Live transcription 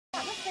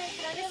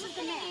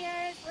Listen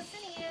ears. Listen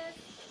ears.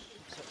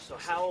 So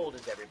how old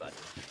is everybody?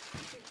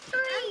 3.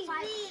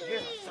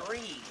 You're 3.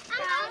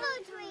 I'm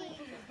over 3.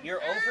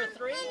 You're over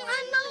 3? I'm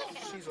over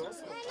 3. She's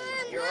also.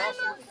 You're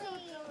also.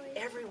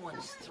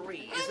 Everyone's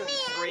 3. Isn't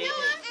 3?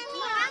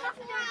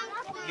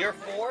 You're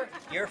 4?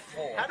 You're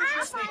 4. How did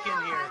you sneak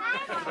in here?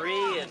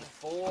 3 and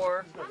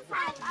 4.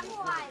 I'm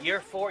 5.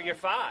 You're 4. You're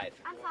 5.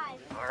 I'm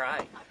 5. All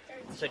right.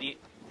 So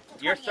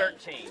you're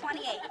 13.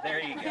 28. There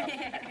you go.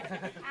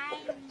 We're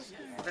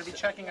going to be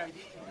checking ID.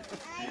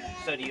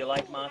 So do you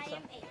like matza?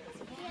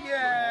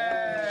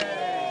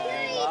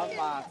 Yay! Love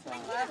matza.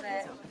 Love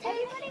it.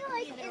 Everybody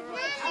likes it.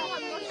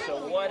 So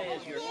what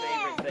is your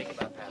favorite thing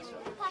about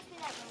Passover?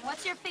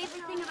 What's your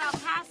favorite thing about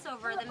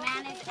Passover? The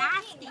man is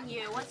asking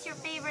you. What's your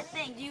favorite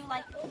thing? Do you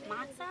like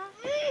matzah?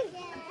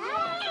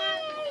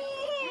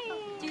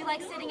 Do you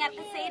like sitting at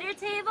the Seder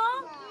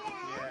table?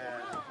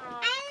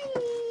 I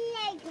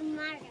like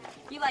Mario.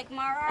 You like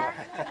maror?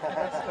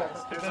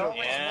 There's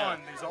always Yeah.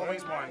 one. There's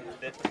always one.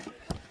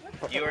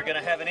 You are going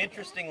to have an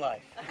interesting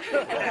life.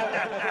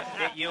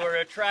 That you are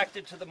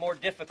attracted to the more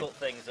difficult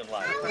things in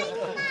life.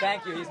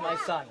 Thank you. He's my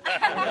son.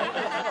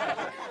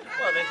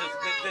 Well,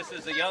 this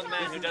is a young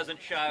man who doesn't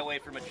shy away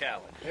from a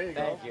challenge. There you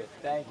go. Thank you.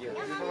 Thank you.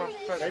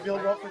 Maybe he'll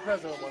run for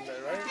president one day,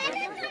 right?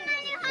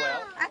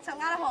 Well, That's a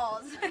lot of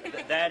holes.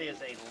 that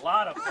is a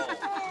lot of holes.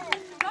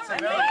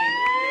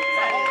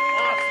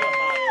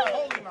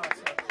 Holy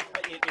matzo.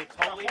 It's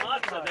holy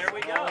matza. There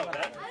we go.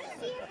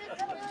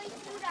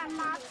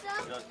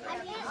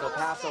 So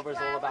Passover is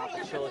all about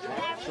the children.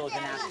 The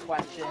children ask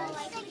questions,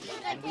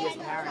 and we as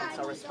parents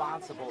are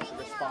responsible to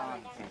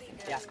respond.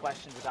 They ask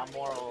questions about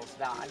morals,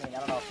 about, I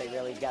don't know if they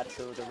really get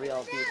to the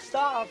real deep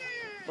stuff,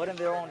 but in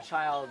their own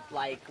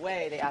childlike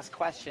way, they ask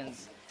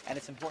questions, and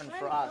it's important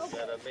for us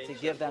to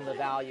give them the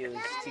values,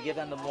 to give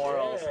them the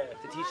morals,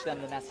 to teach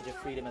them the message of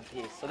freedom and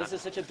peace. So this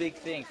is such a big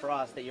thing for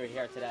us that you're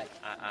here today.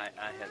 I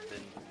have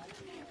been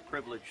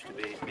privileged to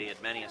be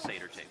at many a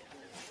Seder table.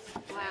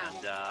 Wow.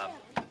 And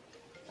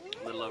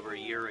a little over a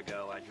year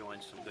ago, I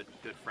joined some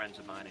good friends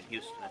of mine in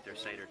Houston at their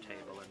Seder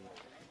table,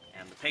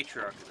 and the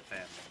patriarch of the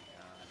family,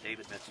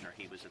 David Mitzner,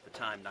 he was at the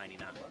time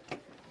 99,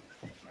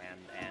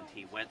 and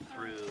he went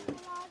through.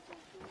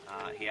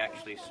 He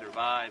actually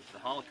survived the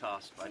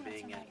Holocaust by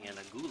being in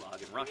a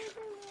gulag in Russia,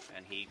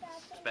 and he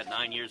spent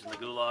 9 years in the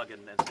gulag,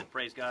 and said,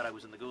 "Praise God, I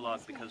was in the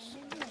gulag because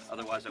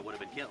otherwise I would have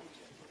been killed."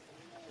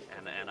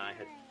 And I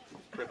had the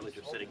privilege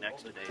of sitting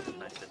next to David,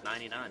 and I said,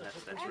 99,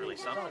 that's really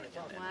something.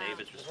 And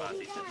David's response,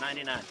 he said,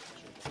 99,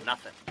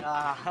 nothing.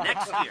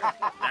 Next year,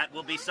 that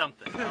will be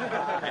something.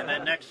 And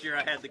then next year,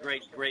 I had the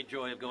great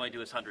joy of going to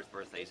his 100th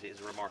birthday. He's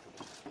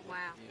remarkable.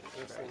 Wow.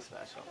 Very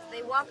special.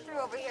 They walk through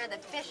over here, the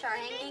fish are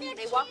hanging.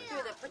 They walk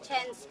through the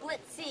pretend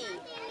split sea.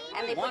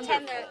 And they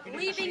pretend they're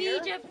leaving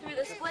Egypt through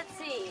the split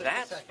sea.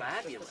 That's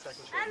fabulous.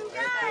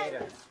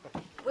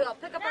 We all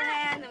pick up our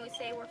hand and we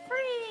say we're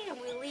free, and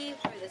we leave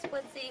through the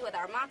split sea with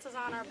our matzahs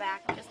on our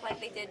back, just like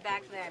they did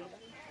back then.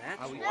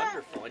 That's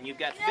wonderful. And you've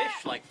got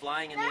fish like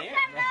flying in the air.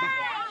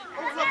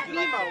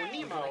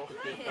 Nemo.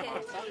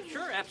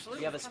 Sure, absolutely.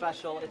 We have a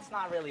special, it's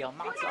not really a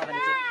matzah oven,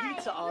 it's a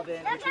pizza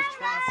oven, which was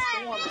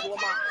transformed to a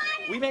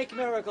matzah. We make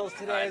miracles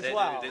today as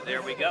well.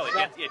 There we go. It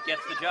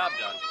gets the job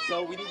done.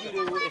 So we need you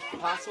to, if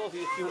possible, if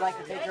you would like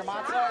to take your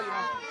matzah,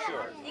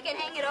 Sure. You can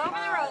hang it over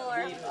the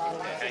roller.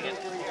 Hang it.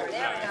 There we go,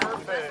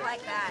 just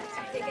like that.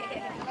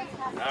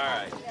 All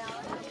right.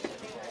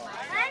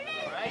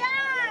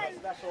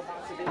 special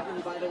matzah baker, who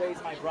by the way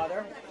is my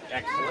brother.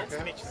 Excellent.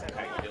 How you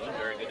doing?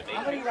 Very good to meet you.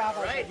 How many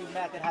rabbis have you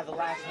met that have the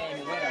last name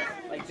Winner?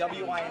 Like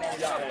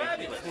W-I-N-N-E-R.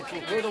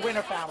 We're the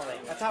Winner family.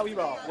 That's how we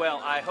roll. Well,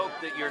 I hope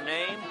that your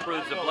name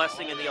proves a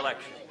blessing in the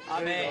election.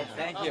 Amen.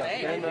 Thank you.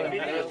 Thank you.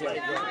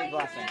 Big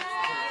blessing.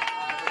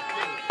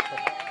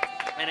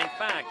 And in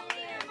fact,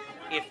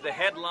 if the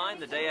headline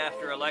the day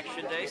after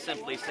Election Day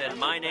simply said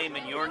my name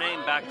and your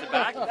name back to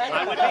back,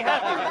 I would be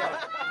happy with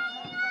that.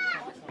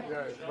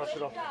 Yeah, brush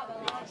it off.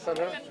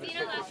 Senator,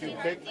 if you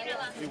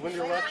win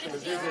the election,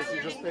 as easy as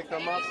you just make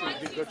that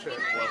matza, you'd be good shape.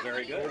 Well,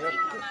 very good.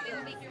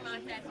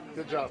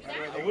 Good job. I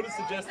wouldn't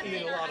suggest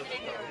eating a lot of it,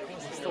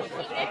 though.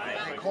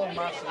 They call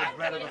matza the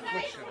bread of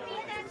affliction.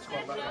 It's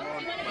called $20 a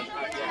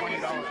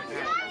pound.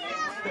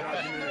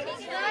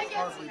 It's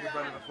hardly the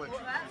bread of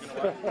affliction.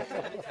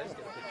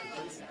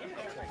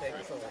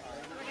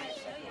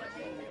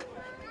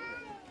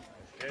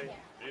 Okay,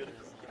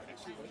 beautiful.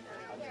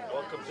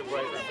 Welcome to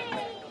Brighton.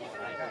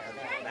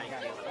 Thank you.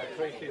 I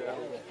pray for you.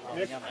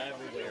 Nick, I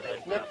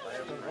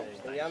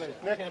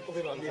can't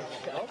believe I'm here.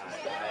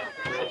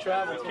 I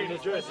traveled from New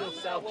Jersey,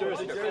 South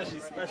Jersey,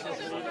 special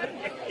for you.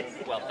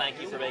 Well,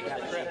 thank you for making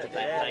the trip.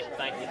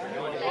 Thank you for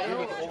joining me.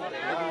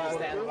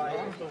 Stand by.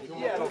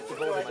 Yeah, I talk to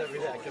voters every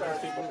day. I get those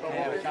people from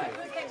Yeah, we're trying.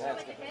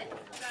 That's good.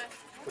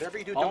 Whatever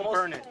you do, Almost. don't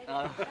burn it.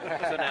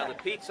 So now the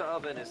pizza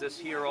oven, is this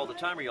here all the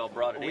time, or y'all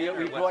brought it in? We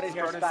or brought what? it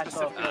here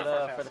special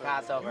for the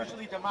Passover.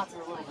 Usually the matzah is a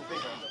little bit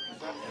bigger.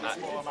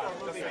 Smaller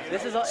matzah.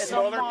 This is it's a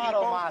Smaller model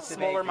people, matzah.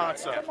 smaller bakery.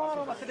 matzah. It's a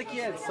model matzah for the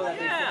kids so that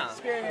they Yeah. can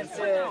experience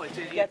No, it,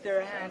 get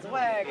their hands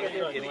wet, get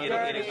their feet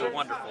It is a dirty.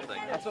 wonderful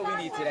thing. That's what we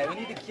need today. We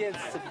need the kids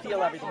to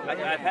feel everything.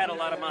 I've had a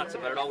lot of matzah,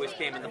 but it always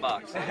came in the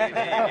box.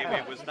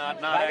 It was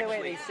not By the way,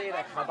 actually. they say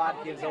that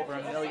Chabad gives over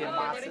 1 million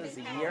matzahs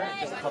a year,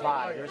 just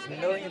Chabad. There's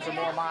millions of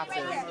more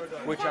matzahs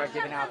which are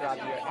given out throughout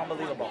the year.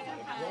 Unbelievable.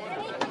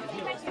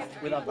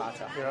 We love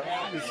matzah. Yeah.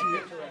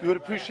 You would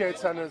appreciate,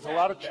 son, there's a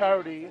lot of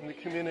charity in the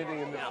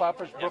community, in the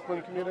Flatbush,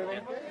 Brooklyn community.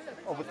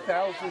 Over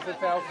thousands and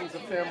thousands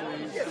of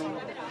families who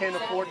can't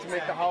afford to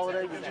make the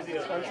holiday, which is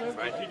expensive,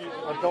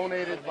 are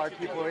donated by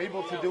people who are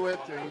able to do it.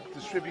 They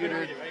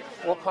distributed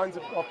all kinds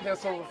of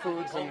Passover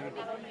foods and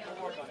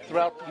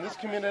throughout in this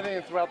community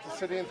and throughout the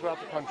city and throughout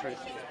the country.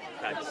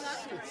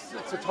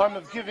 It's a time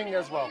of giving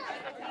as well.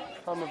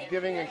 Time of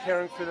giving and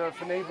caring for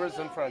neighbors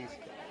and friends.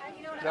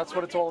 That's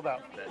what it's all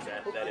about.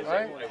 That is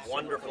Right? a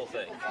wonderful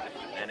thing,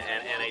 and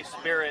a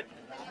spirit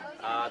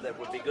that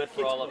would be good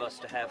for all of us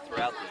to have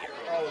throughout the year.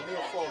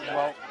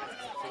 Well,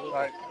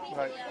 right.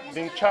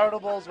 Being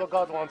charitable is what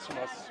God wants from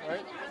us,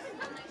 right?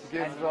 To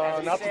give, as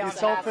we not say to on be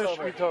selfish,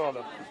 Passover. be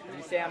tolerant.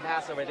 We say on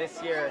Passover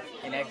this year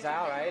in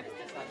exile, right?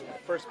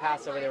 First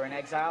Passover they were in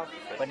exile,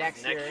 but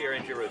next year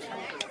in Jerusalem.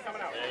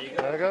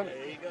 Very good.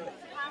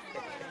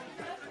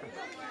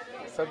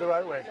 Said the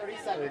right way.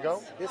 There you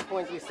go. This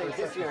point we say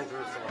this year in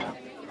Jerusalem.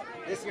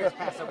 This year's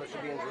Passover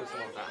should be in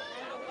Jerusalem.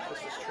 This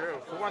is true.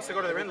 Who wants to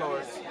go to their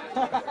in-laws?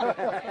 All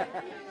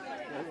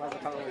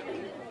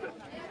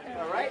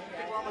right,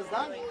 we're almost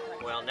done.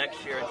 Well,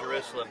 next year in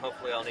Jerusalem,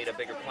 hopefully I'll need a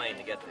bigger plane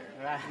to get there.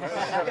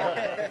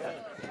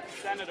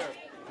 Senator,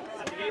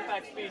 at the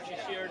APAC speech, you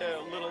shared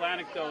a little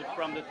anecdote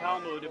from the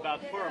Talmud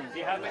about Purim. Do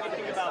you have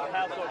anything about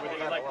Passover that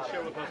you'd like to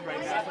share with us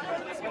right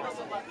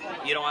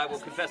now? You know, I will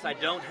confess I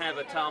don't have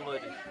a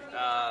Talmud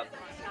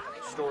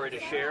story to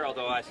share,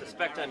 although I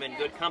suspect I'm in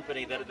good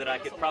company that I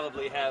could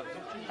probably have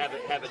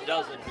a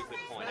dozen who could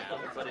point out.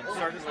 But it's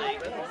certainly,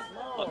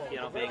 look, you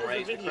know, being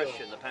raised a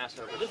Christian, the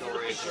Passover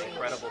story is an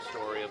incredible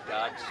story of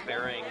God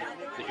sparing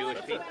the Jewish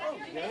people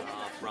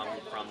from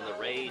the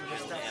rage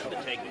and the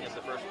taking of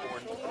the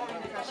firstborn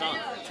son.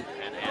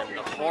 And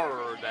the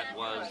horror that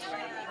was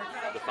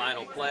the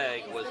final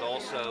plague was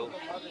also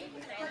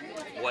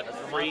what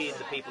freed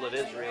the people of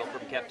Israel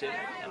from captivity.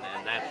 And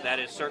that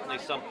is certainly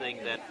something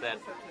that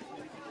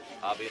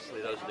obviously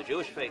those of the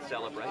Jewish faith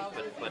celebrate,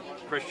 but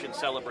Christians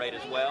celebrate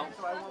as well.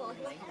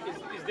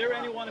 Is there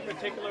anyone in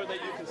particular that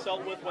you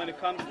consult with when it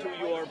comes to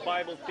your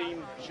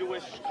Bible-themed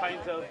Jewish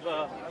kinds of...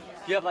 Do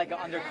you have like an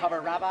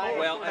undercover rabbi?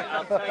 Well,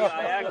 I'll tell you,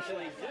 I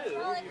actually do.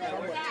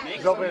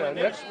 Nick.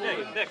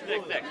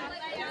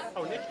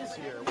 Oh, Nick is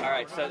here. All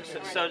right, so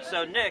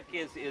Nick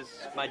is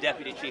my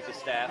deputy chief of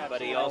staff, but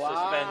he also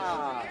spends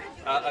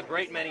a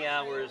great many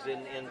hours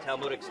in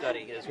Talmudic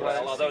study as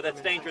well. Although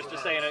that's dangerous to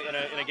say in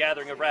a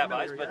gathering of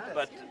rabbis, but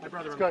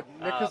It's good.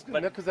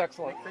 Nick is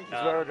excellent. He's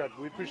very good.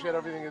 We appreciate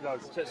everything he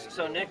does.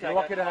 So Nick, I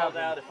got called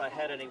out if I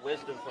had any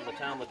wisdom from the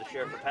Talmud to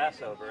share for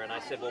Passover, and I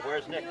said, well,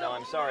 where's Nick? No,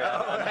 I'm sorry,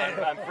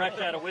 I'm fresh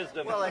out of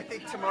wisdom. Well, I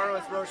think tomorrow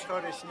is Rosh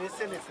Chodesh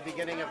Nisan. It's the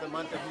beginning of the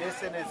month of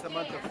Nisan. It's the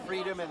month of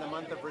freedom and the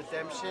month of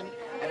redemption.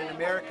 And in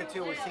America,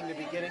 too, we're seeing the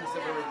beginnings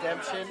of a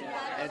redemption.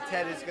 And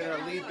Ted is going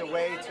to lead the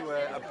way to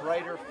a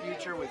brighter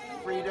future with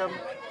freedom,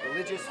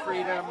 religious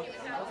freedom,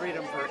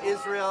 freedom for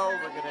Israel.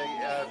 We're going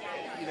to,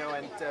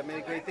 and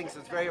many great things. So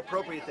it's very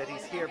appropriate that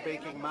he's here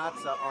baking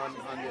matzah on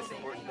this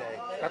important day.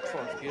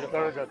 Excellent. Beautiful.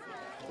 Very good.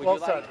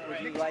 Would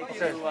you like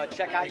to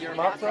check out your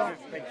matzah?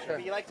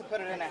 But you like to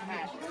put it in a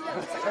hat.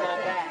 It's a small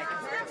bag.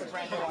 It's a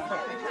brand new one.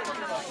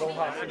 So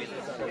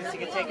you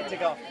can take it to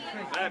go.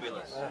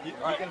 Fabulous. You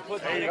can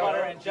put peanut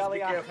butter and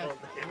jelly on it.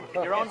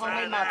 Your own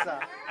homemade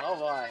matzah. Oh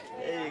boy.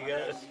 There you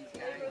go.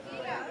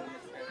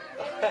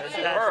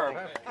 Superb.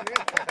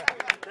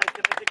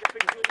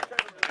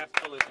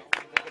 Absolutely.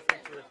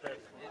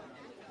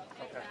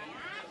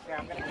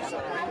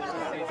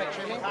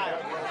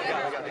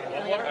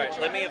 All right,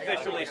 let me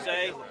officially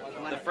say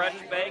the fresh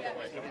bake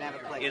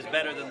is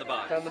better than the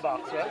box. On the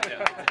box, right?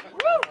 Yeah.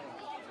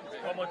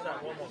 One more time.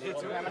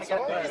 It's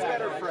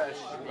better fresh.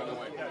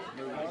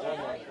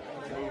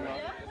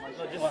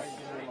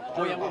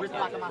 Oh yeah, we're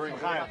talking about Can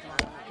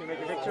you make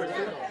a picture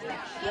too?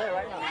 Yeah,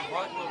 right now.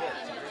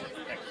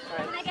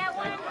 Can I get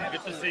one?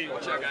 Good to see you.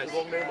 Watch out, guys.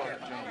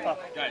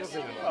 Guys.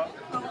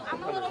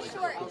 I'm a little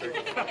short. Give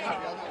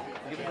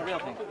him the real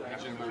thing.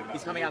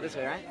 He's coming out this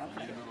way, right?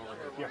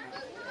 Yeah.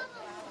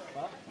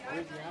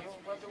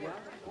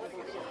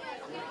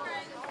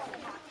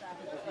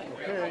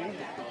 Okay.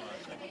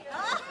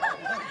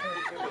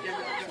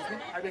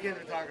 I became a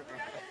photographer.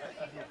 I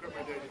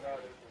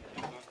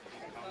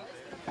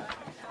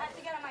have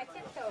to get on my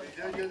tiptoes.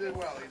 You did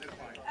well. You did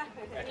fine.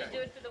 Can you do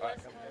it for the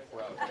West Coast?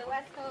 The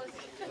West Coast.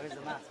 Where's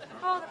the mask?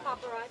 Oh, the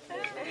paparazzi.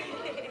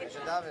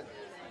 David.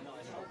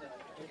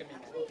 Mr.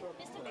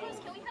 Cruz,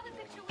 can we have a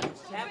picture with the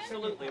children?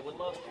 Absolutely, would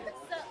love to.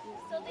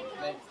 So they can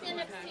all stand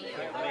next to you.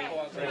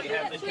 So you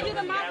have the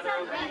children gather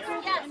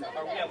around?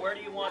 Yes. Where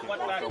do you want, what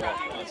background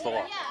do you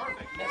want? Yeah.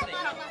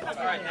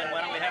 All right, then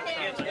why don't we have the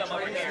kids come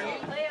over here?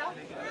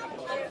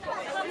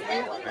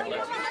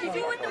 You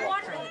do with the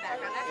water in the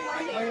background.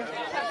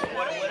 That's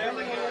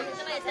Whatever you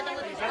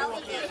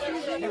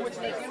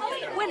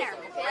winner.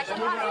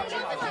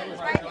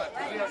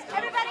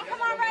 Everybody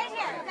come on right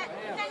here.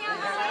 Danielle,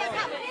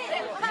 come.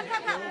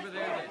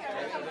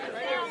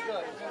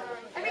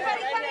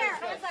 Everybody come here.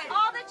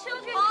 All the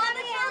children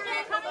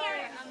come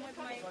here.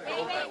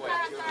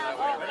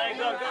 They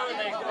go.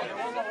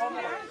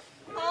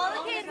 All the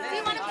kids. Do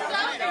you want to put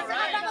down?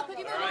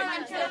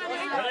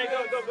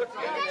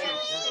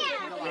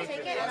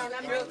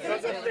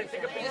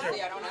 Take a picture.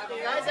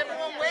 Guys,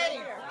 everyone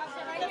wave.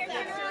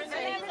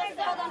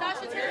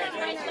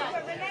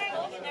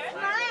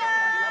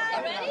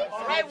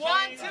 Hey,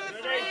 1, 2,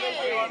 3.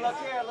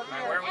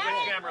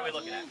 Which camera are we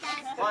looking at?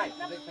 Fine.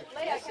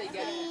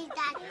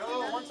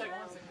 One second.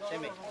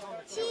 Jimmy.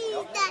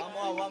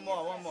 One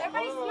more.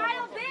 Everybody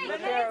smile big.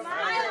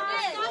 Smile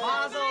big.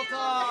 Mazel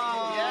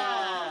tov.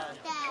 Yeah.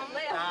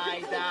 Die,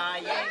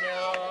 die,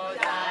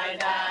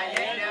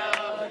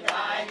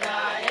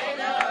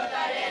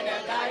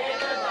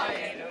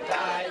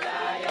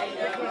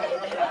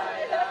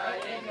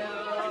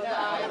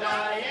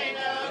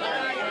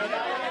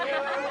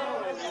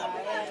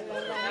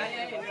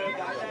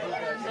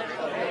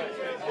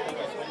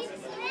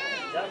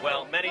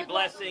 Well, many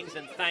blessings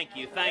and thank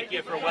you. Thank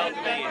you for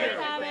welcoming me here.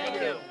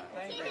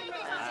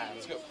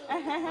 Let's go.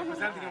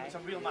 Presenting him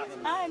some real matters.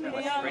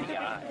 Pretty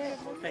eyes.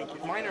 Thank you.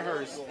 Mine or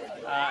hers?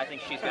 I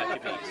think she's got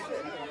you beat,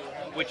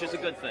 which is a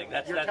good thing.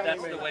 That's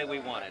the way we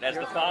want it. As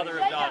the father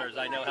of daughters,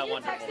 I know how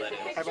wonderful that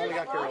is. I've only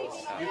got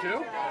girls. You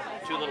do?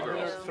 2 little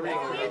girls. 3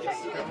 girls.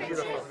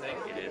 Beautiful.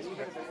 Thank you. It is.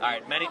 All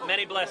right,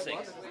 many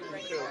blessings.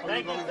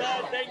 Thank you,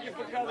 Dad. Thank you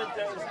for coming,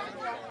 Dad.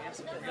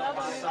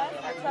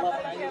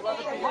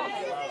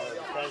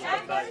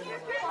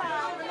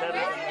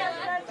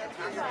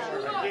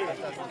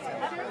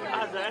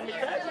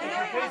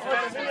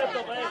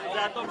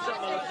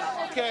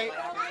 Okay.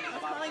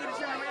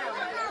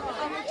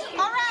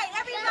 All right,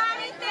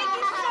 everybody, thank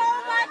you so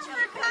much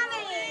for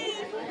coming.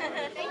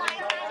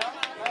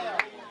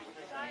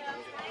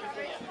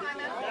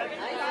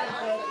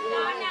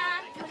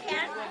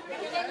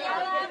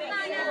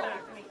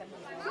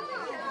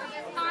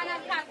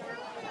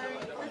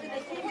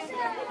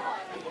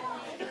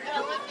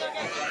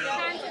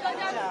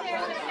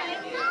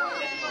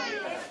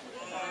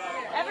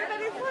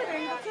 Everybody's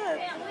living, that's it.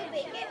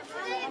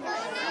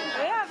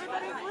 Yeah,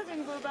 everybody's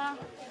living, Booba.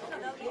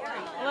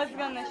 Let's go,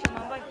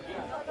 Nishima. Bye.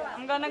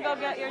 I'm gonna go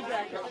get your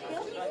jacket.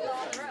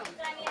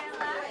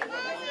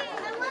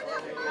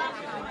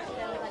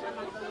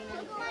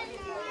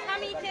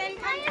 Come, Ethan.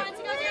 Come, time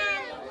to go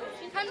down.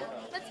 Come,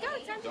 let's go.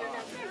 It's time to go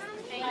downstairs.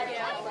 Thank you.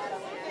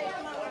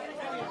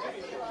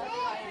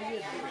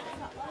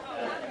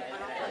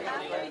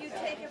 After you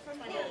take it from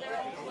here.